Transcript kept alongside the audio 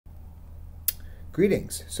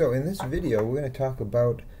Greetings. So in this video we're going to talk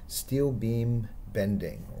about steel beam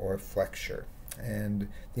bending or flexure. And at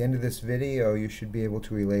the end of this video you should be able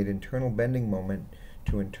to relate internal bending moment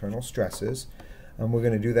to internal stresses. We're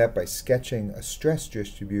going to do that by sketching a stress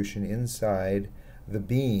distribution inside the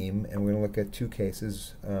beam, and we're going to look at two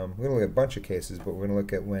cases. We're going to look at a bunch of cases, but we're going to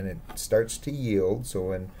look at when it starts to yield, so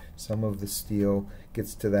when some of the steel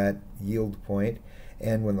gets to that yield point,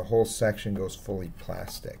 and when the whole section goes fully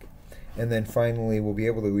plastic. And then finally we'll be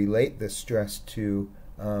able to relate this stress to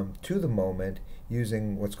the moment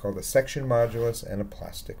using what's called a section modulus and a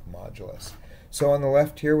plastic modulus. So on the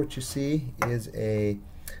left here what you see is a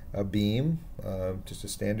beam, just a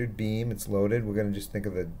standard beam. It's loaded. We're going to just think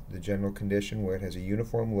of the general condition where it has a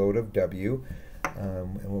uniform load of W,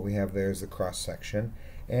 and what we have there is the cross section,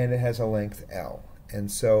 and it has a length L.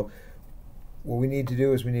 And so what we need to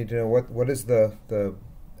do is we need to know what is the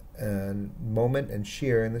moment and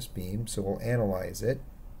shear in this beam. So we'll analyze it,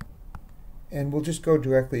 and we'll just go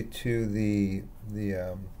directly to the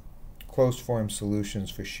closed form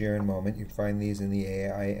solutions for shear and moment. You find these in the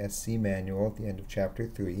AISC manual at the end of chapter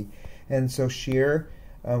 3. And so shear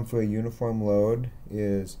for a uniform load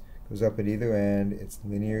goes up at either end. It's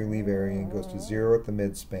linearly varying, goes to 0 at the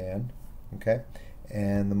midspan. Okay,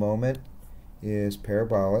 and the moment is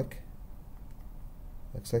parabolic.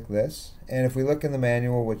 Looks like this. And if we look in the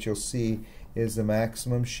manual, what you'll see is the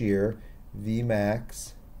maximum shear, V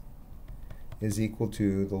max, is equal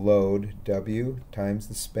to the load, W, times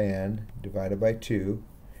the span, divided by 2,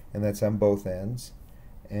 and that's on both ends.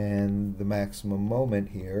 And the maximum moment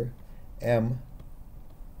here, M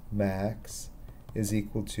max, is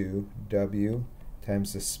equal to W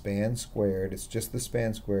times the span squared, it's just the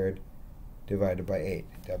span squared, divided by 8,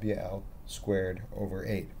 WL squared over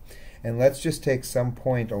 8. And let's just take some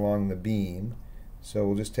point along the beam. So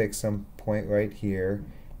we'll just take some point right here,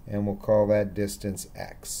 and we'll call that distance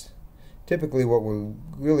X. Typically what we're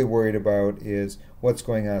really worried about is what's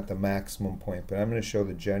going on at the maximum point, but I'm going to show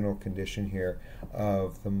the general condition here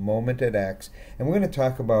of the moment at X, and we're going to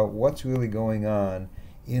talk about what's really going on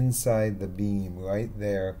inside the beam right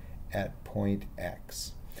there at point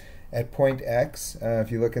X. At point X,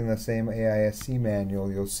 if you look in the same AISC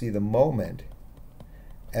manual, you'll see the moment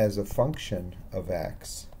as a function of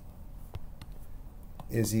X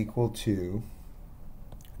is equal to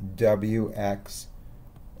Wx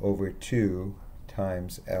over 2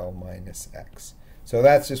 times L minus X. So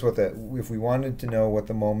that's just what if we wanted to know what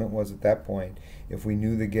the moment was at that point, if we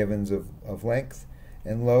knew the givens of length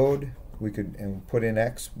and load, we could, and put in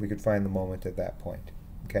X, we could find the moment at that point.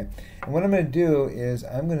 Okay. And what I'm going to do is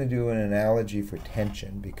I'm going to do an analogy for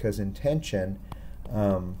tension, because in tension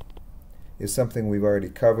is something we've already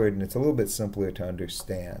covered, and it's a little bit simpler to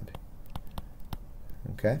understand.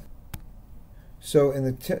 Okay? So in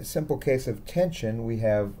the simple case of tension, we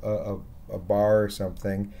have a bar or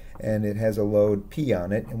something, and it has a load P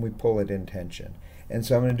on it, and we pull it in tension. And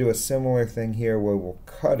so I'm going to do a similar thing here where we'll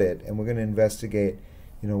cut it, and we're going to investigate,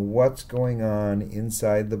 what's going on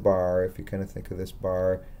inside the bar. If you kind of think of this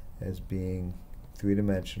bar as being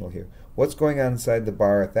three-dimensional here. What's going on inside the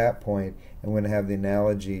bar at that point, and we're going to have the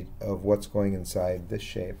analogy of what's going inside this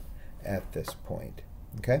shape at this point.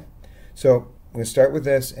 Okay? So I'm going to start with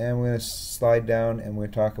this, and we're going to slide down, and we're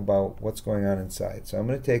going to talk about what's going on inside. So I'm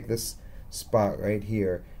going to take this spot right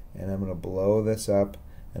here, and I'm going to blow this up,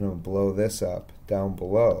 and I'm going to blow this up down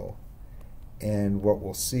below. And what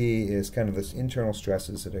we'll see is kind of this internal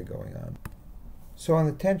stresses that are going on. So on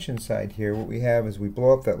the tension side here, what we have is we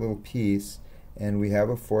blow up that little piece, and we have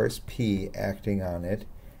a force P acting on it,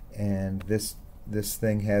 and this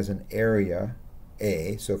thing has an area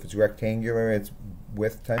A. So if it's rectangular, it's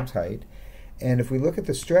width times height. And if we look at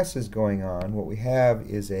the stresses going on, what we have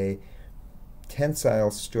is a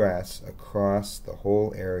tensile stress across the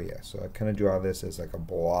whole area. So I kind of draw this as like a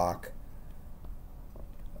block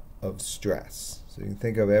of stress. So you can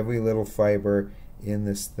think of every little fiber in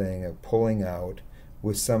this thing of pulling out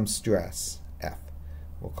with some stress, F.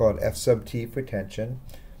 We'll call it F sub T for tension.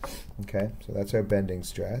 Okay, so that's our bending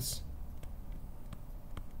stress.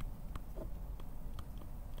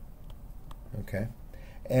 Okay.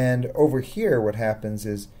 And over here, what happens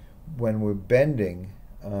is when we're bending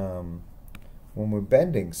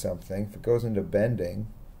something, if it goes into bending,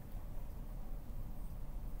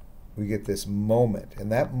 we get this moment,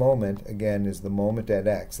 and that moment again is the moment at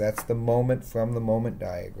X. That's the moment from the moment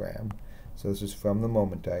diagram. So this is from the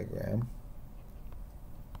moment diagram.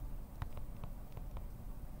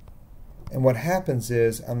 And what happens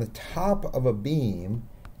is on the top of a beam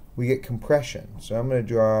we get compression. So I'm going to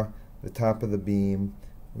draw the top of the beam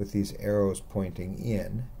with these arrows pointing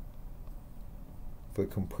in for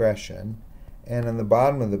compression. and on the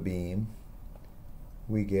bottom of the beam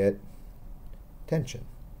we get tension.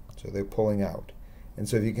 So they're pulling out. And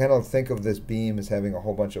so if you kind of think of this beam as having a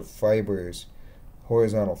whole bunch of fibers,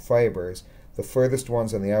 horizontal fibers, the furthest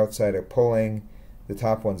ones on the outside are pulling, the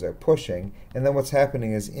top ones are pushing, and then what's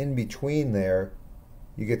happening is in between there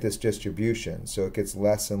you get this distribution. So it gets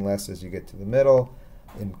less and less as you get to the middle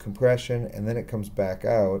in compression, and then it comes back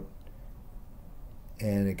out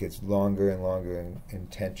and it gets longer and longer in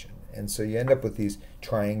tension. And so you end up with these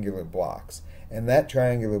triangular blocks. And that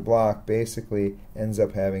triangular block basically ends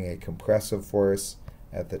up having a compressive force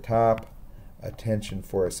at the top, a tension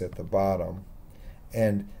force at the bottom,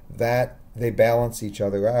 and that they balance each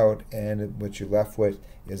other out, and what you're left with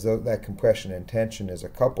is that compression and tension is a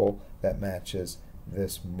couple that matches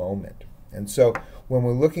this moment. And so when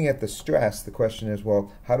we're looking at the stress, the question is,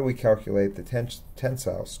 well, how do we calculate the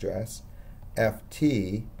tensile stress?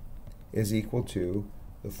 Ft is equal to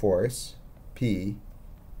the force P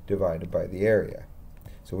divided by the area.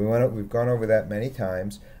 So we've gone over that many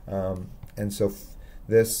times, and so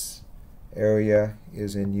this area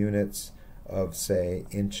is in units of, say,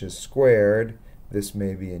 inches squared. This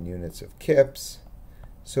may be in units of kips.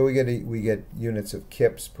 So we get units of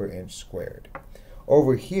kips per inch squared.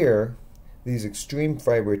 Over here, these extreme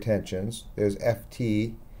fiber tensions, there's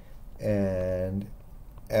Ft and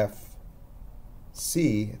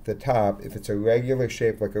Fc at the top. If it's a regular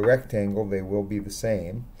shape like a rectangle, they will be the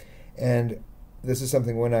same. And this is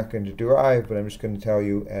something we're not going to derive, but I'm just going to tell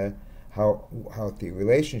you how the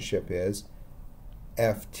relationship is.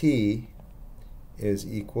 Ft is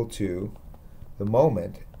equal to the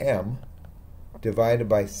moment, m, divided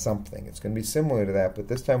by something. It's going to be similar to that, but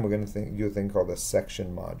this time we're going to do a thing called a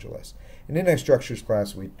section modulus. And in our structures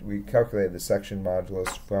class, we calculated the section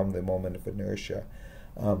modulus from the moment of inertia.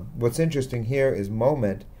 What's interesting here is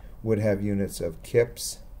moment would have units of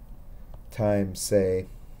kips times, say,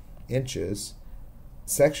 inches.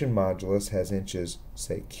 Section modulus has inches,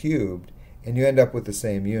 say, cubed, and you end up with the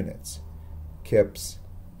same units, kips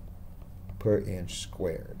per inch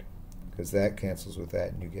squared, because that cancels with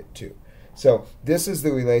that and you get 2. So this is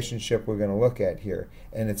the relationship we're going to look at here,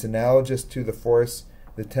 and it's analogous to the force.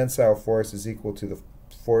 The tensile force is equal to the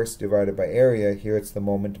force divided by area. Here it's the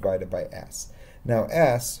moment divided by S. Now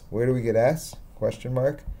S, where do we get S? Question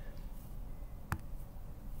mark.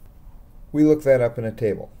 We look that up in a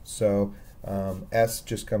table. So S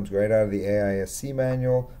just comes right out of the AISC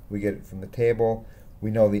manual. We get it from the table. We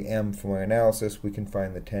know the M from our analysis. We can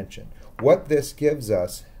find the tension. What this gives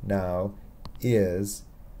us now is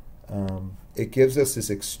it gives us this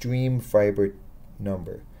extreme fiber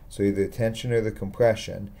number. So either the tension or the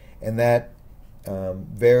compression, and that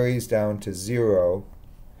varies down to 0.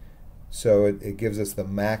 So it gives us the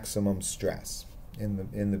maximum stress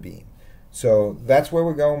in the beam. So that's where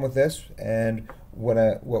we're going with this, and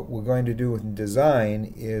what we're going to do with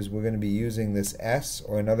design is we're going to be using this S,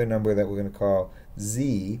 or another number that we're going to call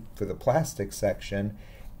Z for the plastic section,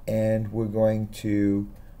 and we're going to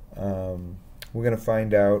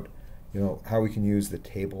find out, how we can use the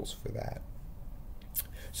tables for that.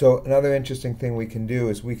 So another interesting thing we can do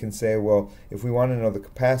is we can say, well, if we want to know the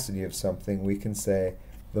capacity of something, we can say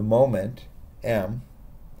the moment, M,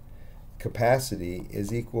 capacity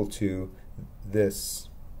is equal to this.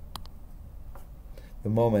 The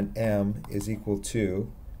moment M is equal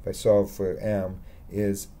to, if I solve for M,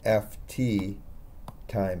 is Ft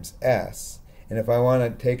times S. And if I want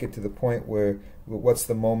to take it to the point where, what's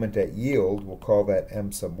the moment at yield, we'll call that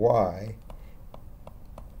M sub y,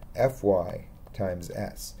 Fy times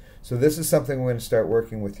S. So this is something we're going to start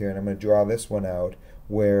working with here, and I'm going to draw this one out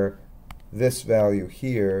where this value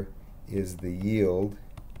here is the yield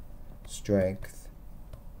strength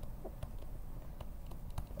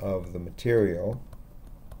of the material.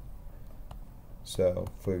 So,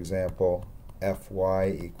 for example,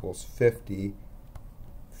 Fy equals 50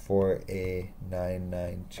 for a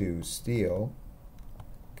 992 steel.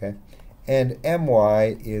 Okay, and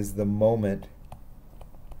My is the moment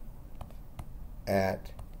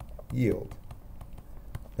at yield.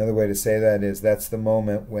 Another way to say that is that's the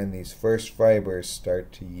moment when these first fibers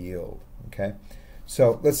start to yield. Okay,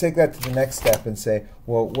 so let's take that to the next step and say,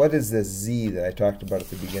 well, what is this Z that I talked about at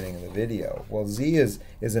the beginning of the video? Well, Z is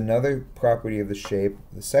another property of the shape,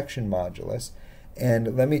 the section modulus.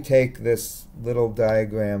 And let me take this little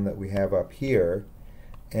diagram that we have up here,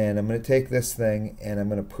 and I'm going to take this thing and I'm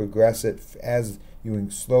going to progress it as you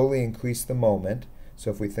slowly increase the moment. So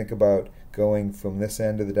if we think about going from this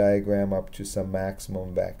end of the diagram up to some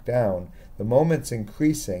maximum back down, the moment's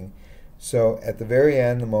increasing. So at the very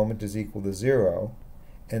end, the moment is equal to 0.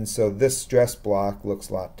 And so this stress block looks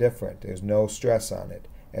a lot different. There's no stress on it.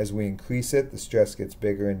 As we increase it, the stress gets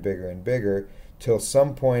bigger and bigger and bigger till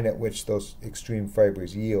some point at which those extreme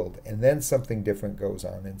fibers yield, and then something different goes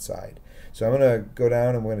on inside. So I'm going to go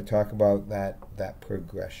down and we're going to talk about that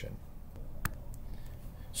progression.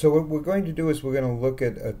 So what we're going to do is we're going to look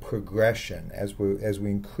at a progression as we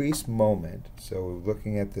increase moment. So we're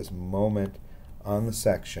looking at this moment on the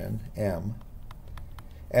section, M.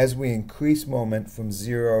 As we increase moment from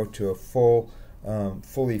 0 to a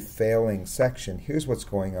fully failing section, here's what's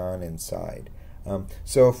going on inside.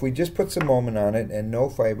 So if we just put some moment on it and no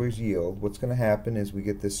fibers yield, what's going to happen is we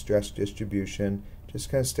get this stress distribution, just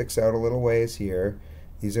kind of sticks out a little ways here.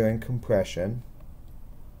 These are in compression.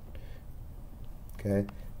 Okay,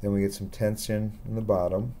 then we get some tension in the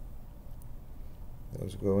bottom.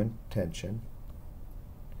 Those go in tension.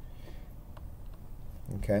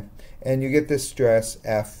 Okay, and you get this stress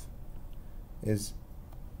F is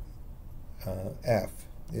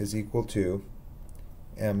equal to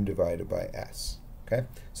M divided by S. Okay,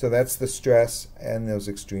 so that's the stress and those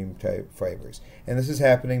extreme type fibers. And this is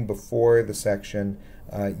happening before the section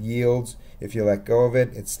yields. If you let go of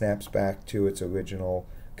it, it snaps back to its original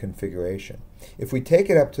configuration. If we take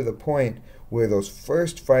it up to the point where those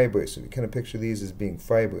first fibers, so we kind of picture these as being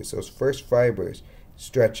fibers, those first fibers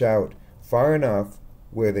stretch out far enough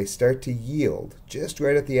where they start to yield, just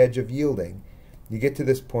right at the edge of yielding, you get to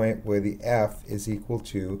this point where the F is equal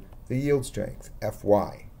to the yield strength,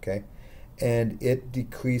 Fy, okay? And it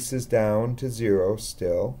decreases down to 0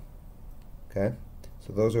 still, okay?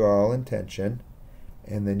 So those are all in tension.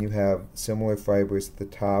 And then you have similar fibers at the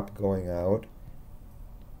top going out,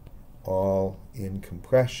 all in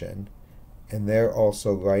compression, and they're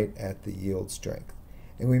also right at the yield strength.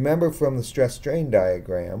 And remember from the stress-strain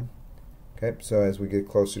diagram, okay, so as we get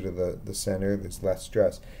closer to the center, there's less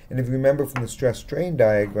stress. And if you remember from the stress-strain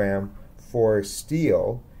diagram for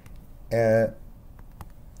steel, as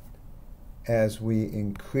we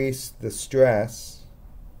increase the stress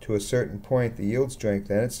to a certain point, the yield strength,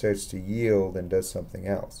 then it starts to yield and does something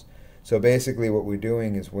else. So basically what we're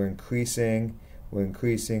doing is we're increasing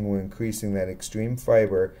that extreme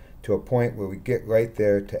fiber to a point where we get right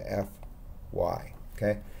there to Fy,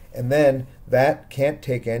 okay? And then that can't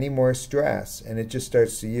take any more stress, and it just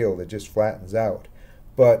starts to yield. It just flattens out.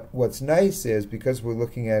 But what's nice is, because we're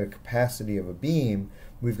looking at a capacity of a beam,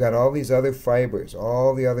 we've got all these other fibers,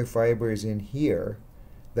 all the other fibers in here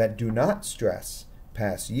that do not stress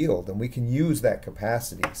past yield, and we can use that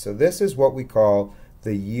capacity. So this is what we call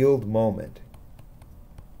the yield moment.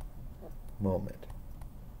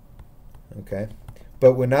 Okay?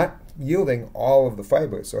 But we're not yielding all of the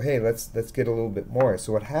fibers. So hey, let's get a little bit more.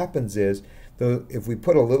 So what happens is, if we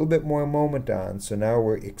put a little bit more moment on, so now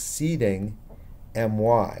we're exceeding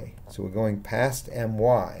My. So we're going past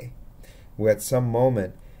My. We're at some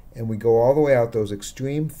moment, and we go all the way out, those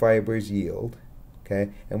extreme fibers yield,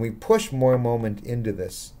 okay? And we push more moment into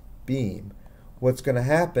this beam. What's going to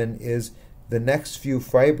happen is the next few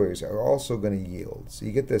fibers are also going to yield. So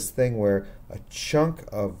you get this thing where a chunk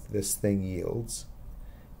of this thing yields,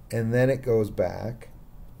 and then it goes back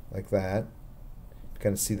like that. You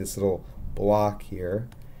kind of see this little block here.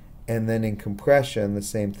 And then in compression, the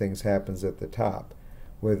same thing happens at the top,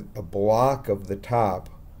 where a block of the top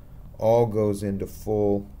all goes into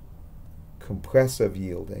full compressive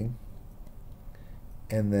yielding,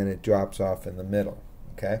 and then it drops off in the middle.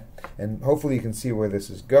 Okay? And hopefully you can see where this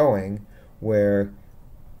is going, where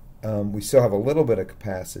we still have a little bit of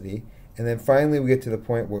capacity, and then finally we get to the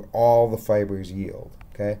point where all the fibers yield.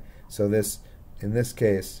 Okay? So in this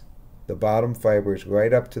case, the bottom fibers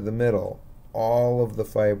right up to the middle, all of the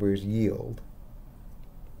fibers yield.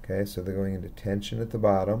 Okay, so they're going into tension at the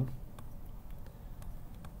bottom,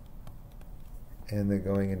 and they're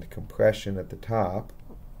going into compression at the top.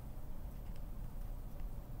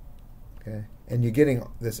 Okay, and you're getting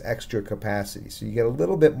this extra capacity, so you get a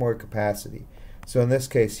little bit more capacity. So in this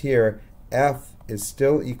case here, F is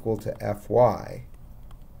still equal to Fy,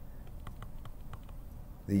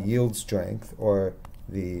 the yield strength, or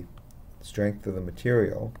the strength of the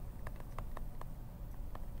material.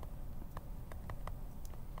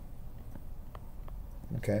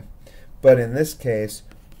 Okay, but in this case,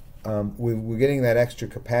 we're getting that extra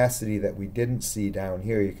capacity that we didn't see down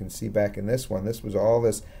here. You can see back in this one, this was all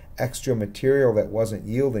this extra material that wasn't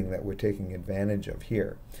yielding that we're taking advantage of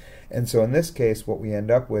here. And so in this case, what we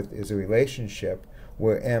end up with is a relationship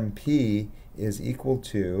where MP is equal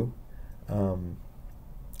to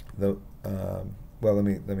well, let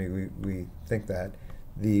me rethink that.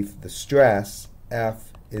 The stress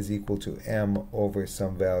F is equal to M over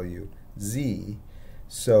some value Z.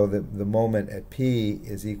 So the moment at P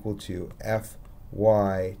is equal to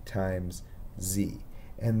Fy times Z.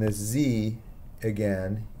 And this z,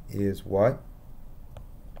 again, is what?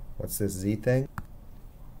 What's this z thing?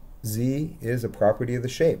 Z is a property of the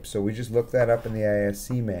shape. So we just looked that up in the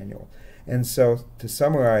ISC manual. And so to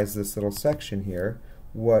summarize this little section here,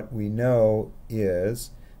 what we know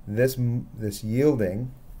is this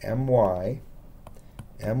yielding, my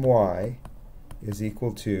is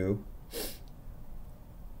equal to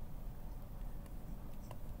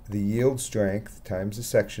the yield strength times the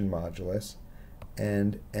section modulus,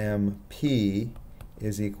 and MP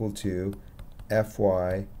is equal to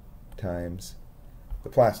Fy times the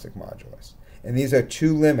plastic modulus. And these are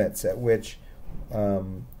two limits at which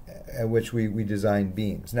we design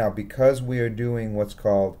beams. Now, because we are doing what's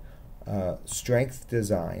called strength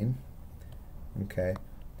design, okay,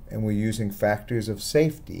 and we're using factors of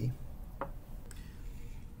safety,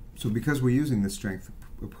 so because we're using the strength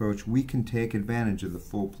approach, we can take advantage of the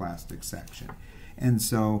full plastic section. And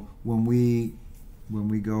so when we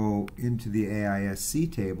go into the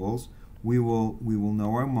AISC tables, we will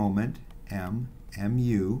know our moment,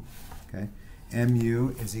 mu, okay? Mu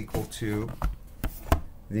is equal to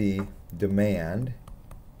the demand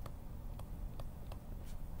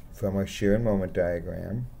from our shear and moment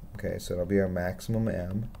diagram, okay? So it'll be our maximum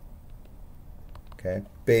M, okay,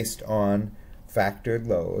 based on factored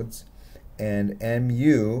loads, and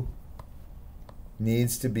mu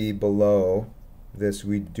needs to be below this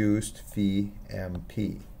reduced phi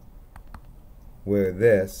MP, where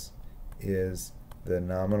this is the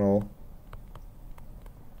nominal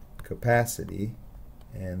capacity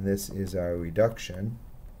and this is our reduction,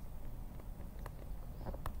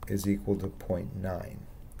 is equal to 0.9.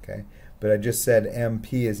 Okay, but I just said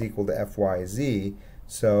MP is equal to Fyz,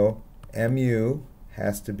 so mu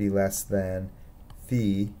has to be less than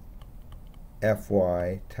phi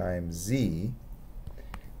Fy times z,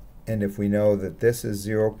 and if we know that this is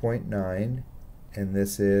 0.9 and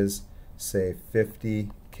this is, say, 50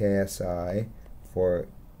 KSI for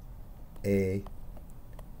a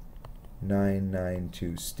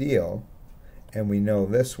 992 steel, and we know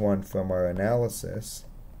this one from our analysis,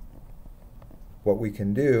 what we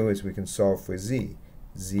can do is we can solve for z.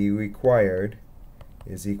 Z required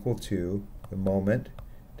is equal to the moment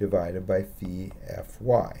divided by phi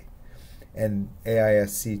Fy. And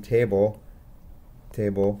AISC table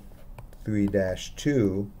 3-2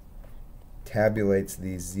 tabulates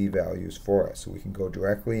these z values for us. So we can go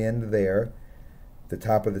directly into there. The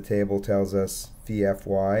top of the table tells us phi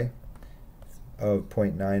Fy of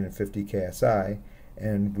 0.9 and 50 KSI,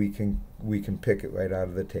 and we can pick it right out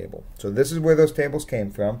of the table. So this is where those tables came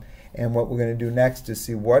from, and what we're going to do next is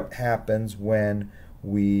see what happens when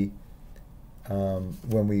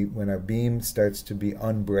our beam starts to be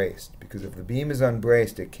unbraced, because if the beam is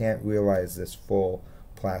unbraced, it can't realize this full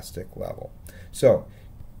plastic level. So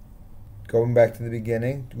going back to the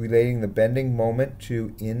beginning, relating the bending moment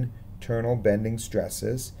to internal bending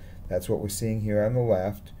stresses, that's what we're seeing here on the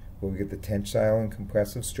left, where we get the tensile and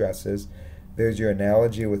compressive stresses. There's your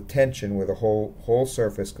analogy with tension, where the whole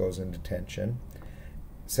surface goes into tension.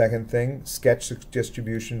 Second thing, sketch the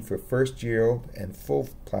distribution for first yield and full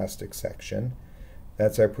plastic section.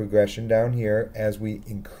 That's our progression down here. As we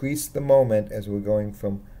increase the moment, as we're going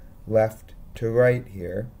from left to right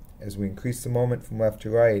here, as we increase the moment from left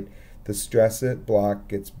to right, the stress block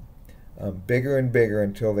gets bigger and bigger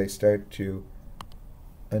until the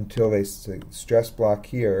stress block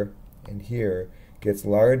here and here gets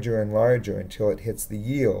larger and larger until it hits the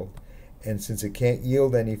yield. And since it can't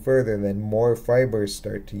yield any further, then more fibers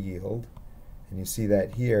start to yield. And you see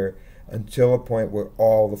that here, until a point where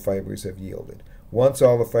all the fibers have yielded. Once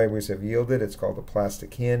all the fibers have yielded, it's called a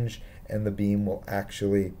plastic hinge, and the beam will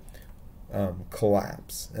actually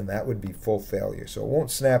collapse. And that would be full failure. So it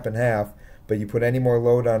won't snap in half, but you put any more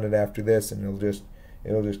load on it after this, and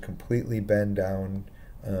it'll just completely bend down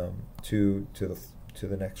to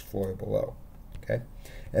the next floor below. Okay?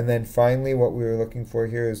 And then finally, what we were looking for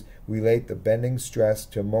here is relate the bending stress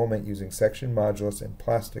to moment using section modulus and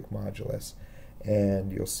plastic modulus.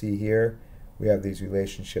 And you'll see here we have these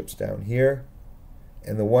relationships down here.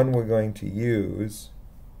 And the one we're going to use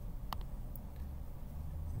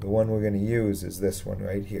is this one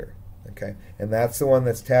right here. Okay? And that's the one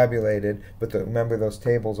that's tabulated, but remember those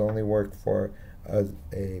tables only work for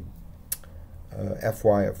a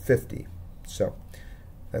Fy of 50. So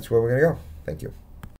that's where we're going to go. Thank you.